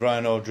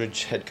Brian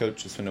Aldridge, head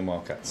coach of Swindon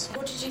Wildcats.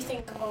 What did you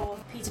think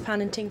of Peter Pan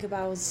and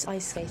Tinkerbell's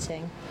ice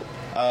skating?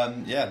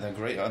 Yeah, they're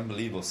great,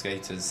 unbelievable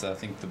skaters. I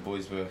think the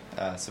boys were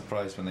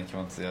surprised when they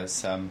came onto the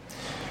ice.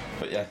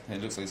 But yeah, it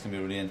looks like it's going to be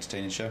a really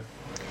entertaining show.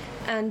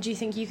 And do you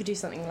think you could do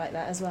something like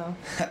that as well?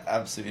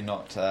 Absolutely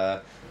not. I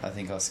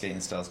think our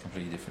skating style is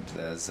completely different to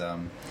theirs.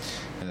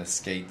 Their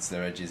skates,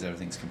 their edges,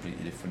 everything's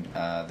completely different.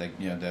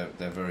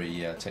 They're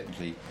very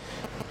technically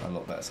a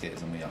lot better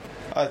skaters than we are.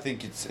 I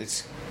think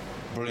it's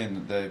brilliant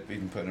that they're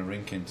even putting a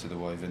rink into the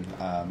Wyvern.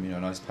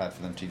 An ice pad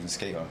for them to even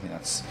skate on. I think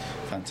that's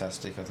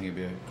fantastic. I think it'd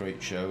be a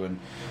great show. And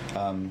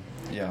I'm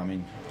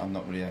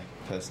not really a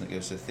person that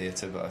goes to the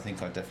theatre, but I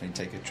think I'd definitely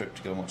take a trip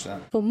to go and watch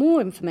that. For more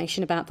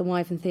information about the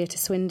Wyvern Theatre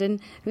Swindon,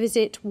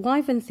 visit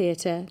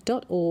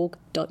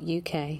wyverntheatre.org.uk.